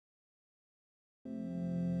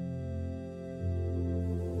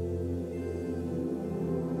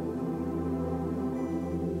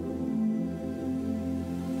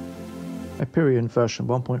Hyperion version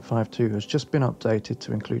 1.52 has just been updated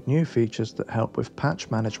to include new features that help with patch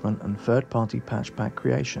management and third-party patch pack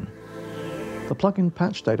creation. The plugin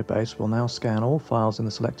patch database will now scan all files in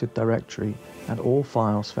the selected directory and all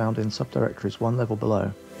files found in subdirectories one level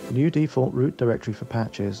below. The new default root directory for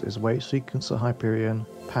patches is Wave Sequencer Hyperion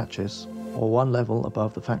Patches, or one level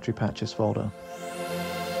above the FactoryPatches folder.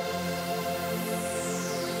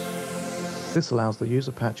 This allows the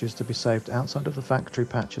user patches to be saved outside of the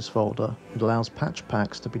FactoryPatches folder and allows patch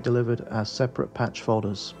packs to be delivered as separate patch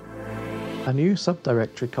folders. A new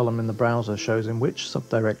subdirectory column in the browser shows in which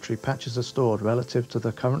subdirectory patches are stored relative to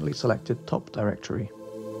the currently selected top directory.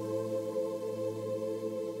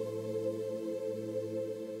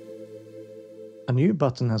 A new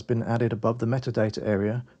button has been added above the metadata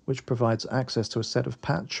area, which provides access to a set of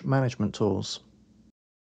patch management tools.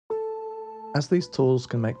 As these tools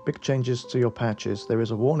can make big changes to your patches, there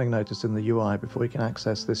is a warning notice in the UI before you can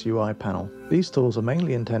access this UI panel. These tools are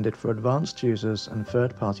mainly intended for advanced users and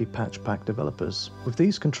third-party patch pack developers. With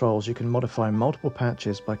these controls, you can modify multiple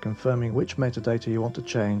patches by confirming which metadata you want to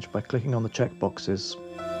change by clicking on the checkboxes.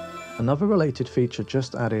 Another related feature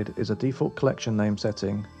just added is a default collection name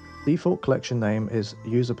setting. Default collection name is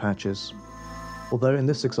user patches, although in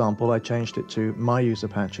this example I changed it to my user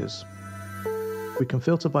patches. We can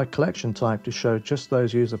filter by collection type to show just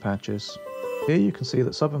those user patches. Here you can see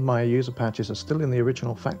that some of my user patches are still in the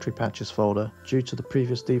original FactoryPatches folder due to the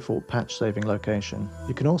previous default patch saving location.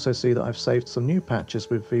 You can also see that I've saved some new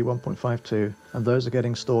patches with v1.52 and those are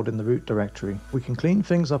getting stored in the root directory. We can clean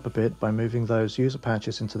things up a bit by moving those user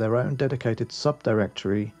patches into their own dedicated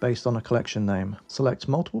subdirectory based on a collection name. Select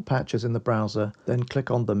multiple patches in the browser, then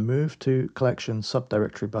click on the Move to Collection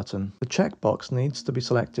subdirectory button. The checkbox needs to be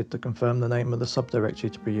selected to confirm the name of the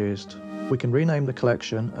subdirectory to be used. We can rename the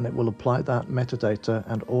collection and it will apply that metadata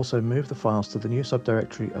and also move the files to the new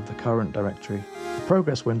subdirectory of the current directory. The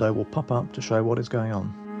progress window will pop up to show what is going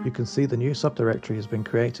on. You can see the new subdirectory has been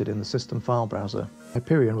created in the system file browser.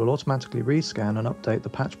 Hyperion will automatically rescan and update the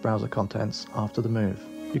patch browser contents after the move.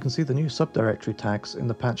 You can see the new subdirectory tags in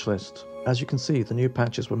the patch list. As you can see, the new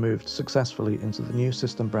patches were moved successfully into the new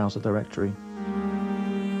system browser directory.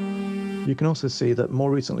 You can also see that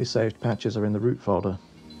more recently saved patches are in the root folder.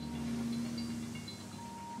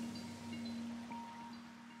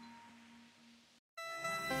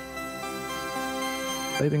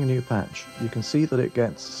 Saving a new patch, you can see that it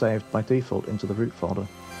gets saved by default into the root folder.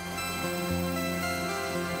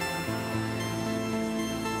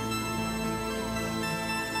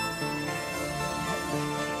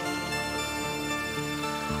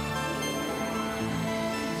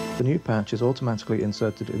 The new patch is automatically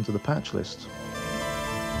inserted into the patch list.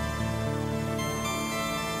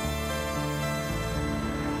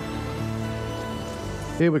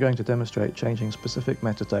 Here we're going to demonstrate changing specific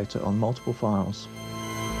metadata on multiple files.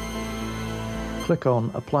 Click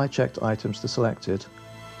on Apply Checked Items to Selected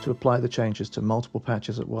to apply the changes to multiple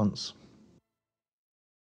patches at once.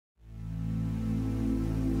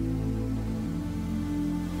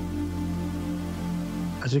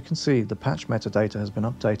 As you can see, the patch metadata has been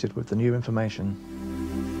updated with the new information.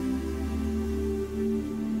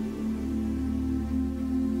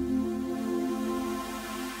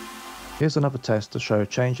 Here's another test to show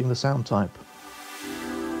changing the sound type.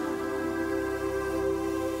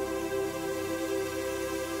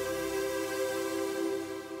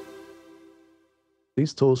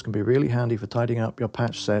 These tools can be really handy for tidying up your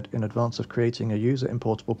patch set in advance of creating a user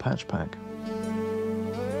importable patch pack.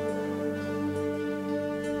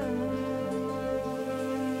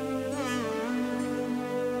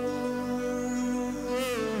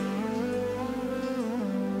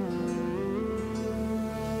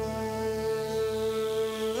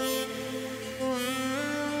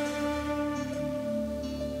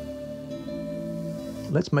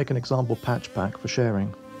 Let's make an example patch pack for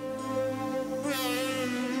sharing.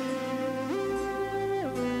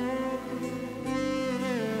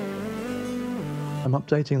 I'm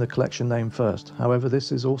updating the collection name first, however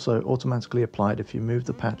this is also automatically applied if you move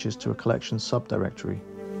the patches to a collection subdirectory.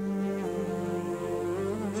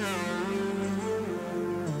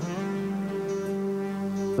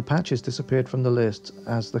 The patches disappeared from the list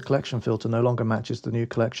as the collection filter no longer matches the new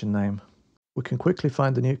collection name. We can quickly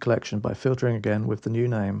find the new collection by filtering again with the new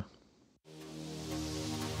name.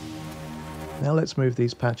 Now let's move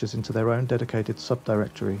these patches into their own dedicated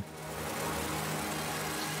subdirectory.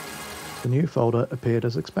 The new folder appeared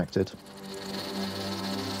as expected.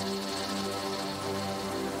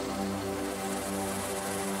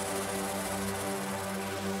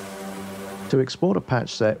 To export a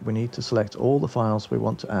patch set, we need to select all the files we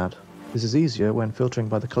want to add. This is easier when filtering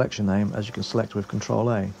by the collection name, as you can select with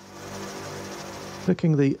Ctrl A.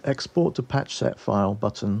 Clicking the Export to Patch Set File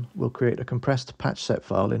button will create a compressed patch set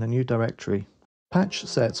file in a new directory. Patch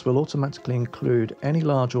sets will automatically include any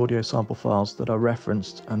large audio sample files that are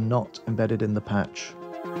referenced and not embedded in the patch.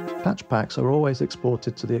 Patch packs are always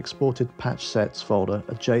exported to the Exported Patch Sets folder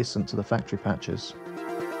adjacent to the FactoryPatches.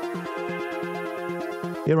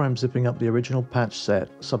 Here I'm zipping up the original patch set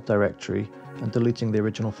subdirectory and deleting the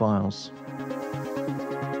original files,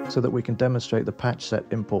 so that we can demonstrate the patch set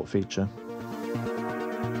import feature.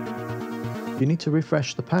 You need to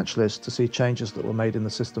refresh the patch list to see changes that were made in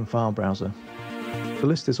the system file browser. The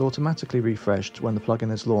list is automatically refreshed when the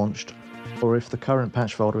plugin is launched, or if the current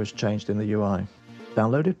patch folder is changed in the UI.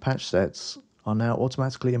 Downloaded patch sets are now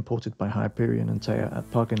automatically imported by Hyperion and Theia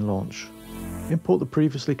at plugin launch. Import the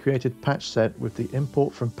previously created patch set with the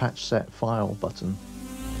Import from Patch Set File button.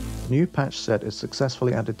 The new patch set is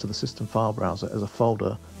successfully added to the system file browser as a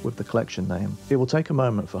folder with the collection name. It will take a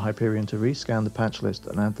moment for Hyperion to rescan the patch list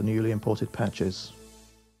and add the newly imported patches.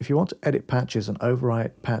 If you want to edit patches and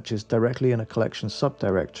overwrite patches directly in a collection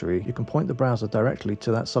subdirectory, you can point the browser directly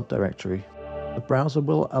to that subdirectory. The browser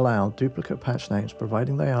will allow duplicate patch names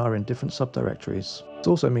providing they are in different subdirectories. This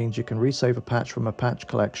also means you can resave a patch from a patch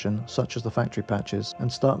collection, such as the FactoryPatches, and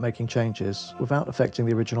start making changes without affecting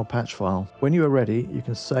the original patch file. When you are ready, you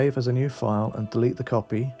can save as a new file and delete the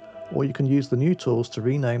copy, or you can use the new tools to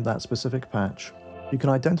rename that specific patch. You can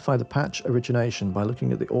identify the patch origination by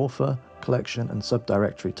looking at the author, collection, and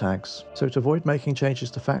subdirectory tags. So to avoid making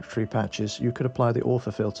changes to FactoryPatches, you could apply the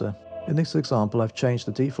author filter. In this example, I've changed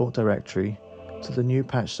the default directory to the new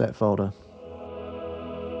patch set folder.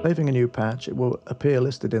 Saving a new patch, it will appear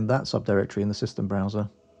listed in that subdirectory in the system browser.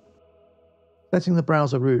 Setting the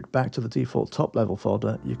browser root back to the default top level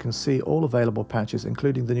folder, you can see all available patches,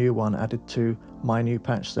 including the new one added to My New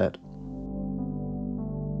Patch Set.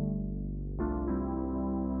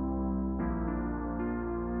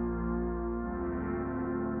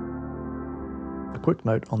 A quick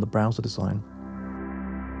note on the browser design.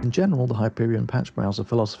 In general, the Hyperion patch browser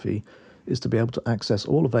philosophy is to be able to access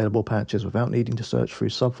all available patches without needing to search through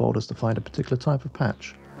subfolders to find a particular type of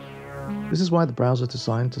patch. This is why the browser is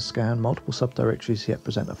designed to scan multiple subdirectories yet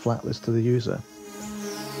present a flat list to the user.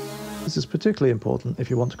 This is particularly important if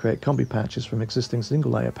you want to create combi patches from existing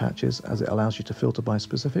single layer patches, as it allows you to filter by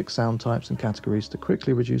specific sound types and categories to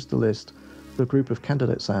quickly reduce the list to a group of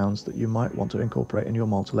candidate sounds that you might want to incorporate in your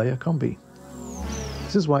multi-layer combi.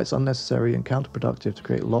 This is why it's unnecessary and counterproductive to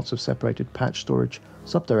create lots of separated patch storage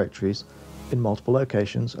subdirectories in multiple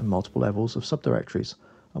locations and multiple levels of subdirectories,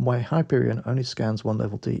 and why Hyperion only scans one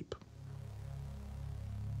level deep.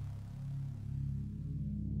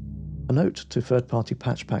 A note to third-party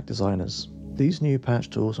patch pack designers. These new patch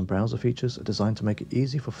tools and browser features are designed to make it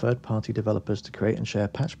easy for third-party developers to create and share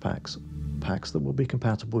patch packs that will be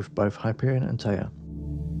compatible with both Hyperion and Theia.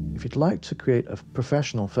 If you'd like to create a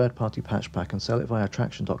professional third-party patch pack and sell it via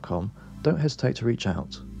Traction.com, don't hesitate to reach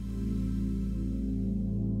out.